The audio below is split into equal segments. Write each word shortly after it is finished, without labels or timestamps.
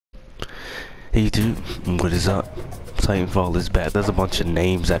Hey YouTube, what is up? Titanfall is back. There's a bunch of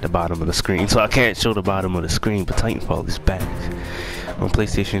names at the bottom of the screen, so I can't show the bottom of the screen, but Titanfall is back. On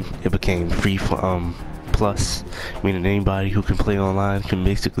PlayStation, it became free for plus, meaning anybody who can play online can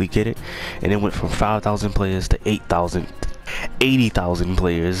basically get it. And it went from 5,000 players to 8,000, 80,000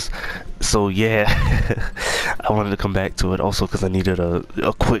 players. So yeah, I wanted to come back to it also because I needed a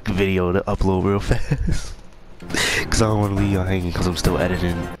quick video to upload real fast. Cause I don't want to leave y'all hanging because I'm still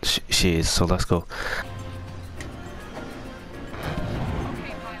editing shit. So let's go.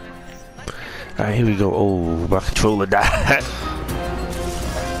 Alright, here we go. Oh, my controller died.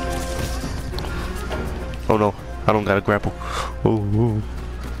 Oh no, I don't got a grapple. Oh.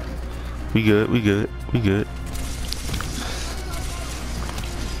 We good, we good, we good.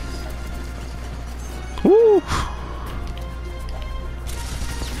 Woo!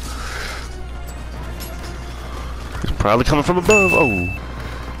 It's probably coming from above. Oh.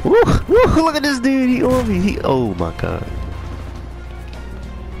 Woo! Woo! Look at this dude. He on me. Oh my god.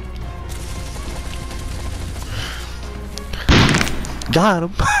 Got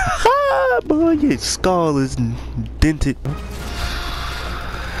him. Boy, your skull is dented.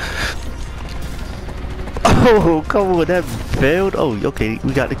 Oh, come on. That failed. Oh, okay.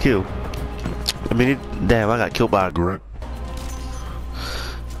 We got the kill. I mean, damn, I got killed by a grunt.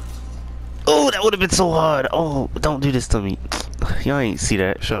 Oh, that would have been so hard. Oh, don't do this to me. Y'all ain't see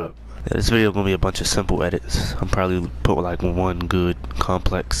that. Shut up. Yeah, this video gonna be a bunch of simple edits. I'm probably put like one good,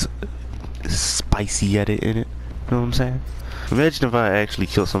 complex, spicy edit in it. You know what I'm saying? Imagine if I actually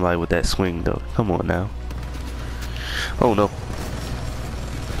killed somebody with that swing, though. Come on now. Oh no.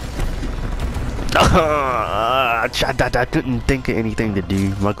 I couldn't think of anything to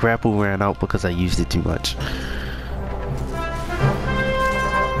do. My grapple ran out because I used it too much.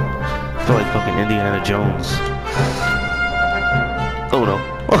 I feel like fucking Indiana Jones. Oh no.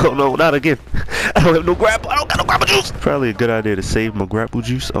 Oh no, not again. I don't have no grapple. I don't got no grapple juice. Probably a good idea to save my grapple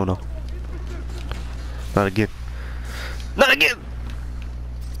juice. Oh no. Not again. Not again.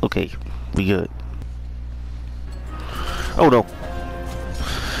 Okay, we good. Oh no.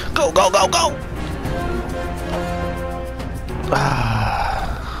 Go, go, go, go.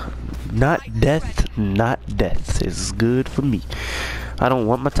 Not death, not death is good for me. I don't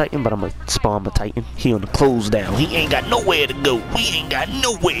want my Titan, but I'm gonna spawn my Titan. He on the close down. He ain't got nowhere to go. We ain't got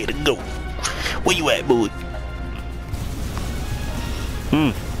nowhere to go. Where you at, boy?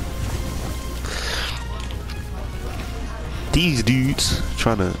 These dudes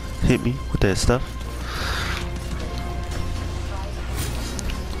trying to hit me with that stuff.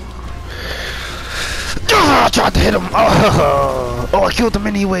 I tried to hit him. Oh, I killed him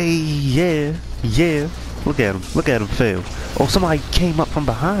anyway. Yeah, yeah. Look at him. Look at him fail. Oh, somebody came up from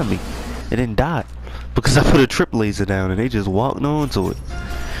behind me and then died because I put a trip laser down and they just walked onto it.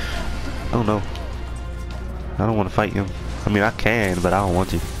 Oh no. I don't want to fight him. I mean, I can, but I don't want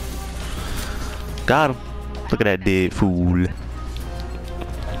to. Got him. Look at that dead fool.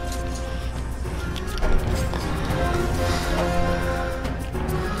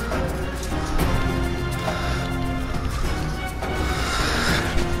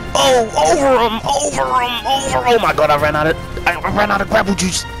 Oh, over him, over him, over. Oh my god, I ran out of grapple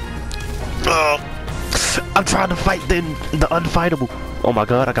juice. I'm trying to fight the unfightable. Oh my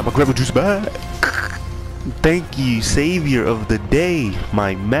god, I got my grapple juice back. Thank you, savior of the day,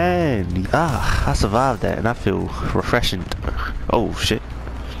 my man. I survived that and I feel refreshing. Oh shit.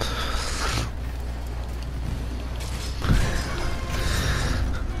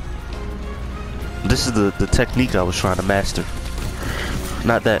 This is the technique I was trying to master.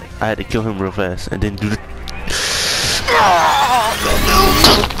 Not that I had to kill him real fast and then do the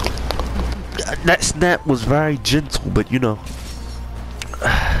that snap was very gentle, but you know,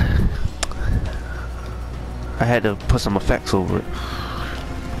 I had to put some effects over it.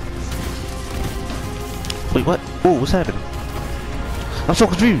 Wait, what? Oh, what's happening? I'm so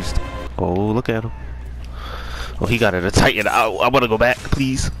confused. Oh, look at him. Oh, he got it a Titan. I want to go back,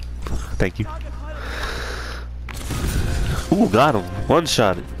 please. Thank you. Ooh, got him.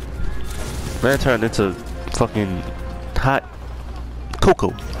 One-shotted. Man turned into fucking hot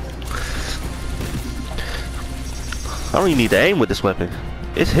cocoa. I don't even need to aim with this weapon.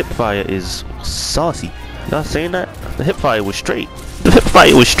 Its hip fire is saucy. Y'all saying that? The hip fire was straight. The hip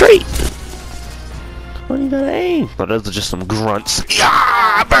fire was straight. Why do you gotta aim? Oh, those are just some grunts.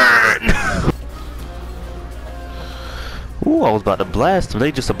 Yeah, burn! Ooh, I was about to blast them.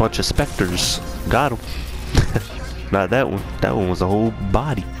 They just a bunch of specters. Got them. Not that one. That one was a whole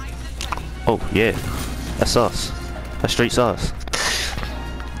body. Oh, yeah. That's sauce. That's straight sauce.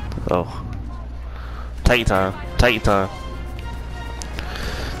 Oh. Titan time. Titan time.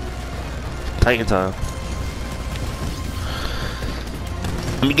 Titan time.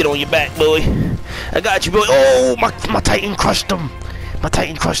 Let me get on your back, boy. I got you, boy. Oh, my Titan crushed him. My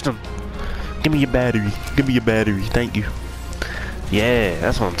Titan crushed him. Give me your battery. Give me your battery. Thank you. Yeah,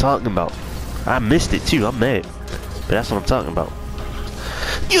 that's what I'm talking about. I missed it too. I'm mad. But that's what I'm talking about.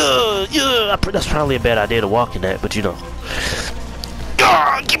 Yeah. That's probably a bad idea to walk in that, but you know.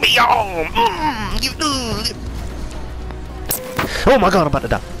 Give me y'all. Oh my god, I'm about to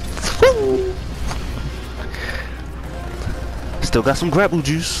die. Woo. Still got some grapple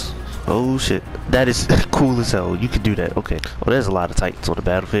juice. Oh shit. That is cool as hell. You can do that. Okay. Oh, there's a lot of Titans on the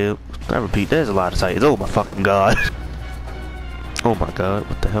battlefield. I repeat, there's a lot of Titans. Oh my fucking god. Oh my god.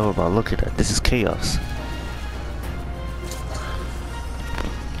 What the hell am I looking at? This is chaos.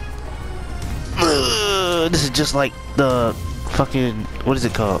 This is just like the fucking, what is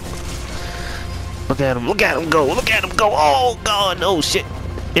it called? Look at him go, look at him go. Oh god, oh shit.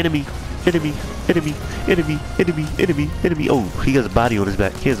 Enemy. Oh, he has a body on his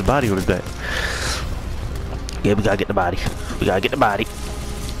back. Yeah, we gotta get the body.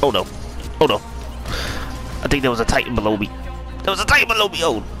 Oh no. I think there was a Titan below me.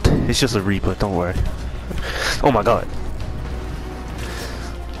 Oh, it's just a Reaper, don't worry. Oh my god.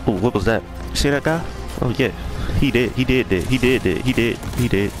 Oh, what was that? You see that guy? Oh yeah. He did.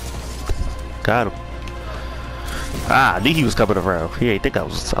 Got him. Ah, I knew he was coming around. He ain't think I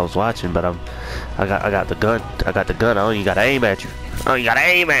was watching, but I got the gun. I don't even gotta aim at you. I ain't gotta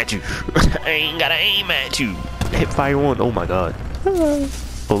aim at you. Hip fire one. Oh my god. Oh,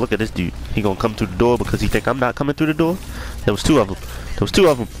 look at this dude. He gonna come through the door because he think I'm not coming through the door. There was two of them.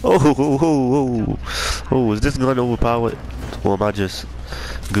 Oh, is this gun overpowered? Or am I just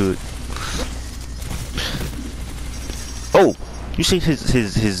good? Oh, you see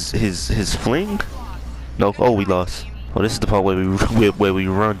his fling? No. Oh, we lost. Oh, this is the part where we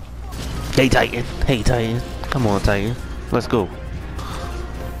run. Hey Titan. Come on, Titan. Let's go.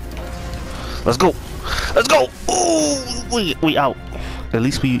 Oh, we out. At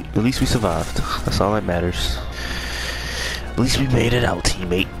least we survived. That's all that matters. At least we made it out,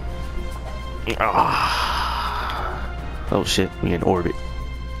 teammate. Oh shit, we in orbit.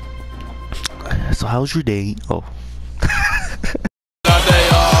 So how's your day? Oh.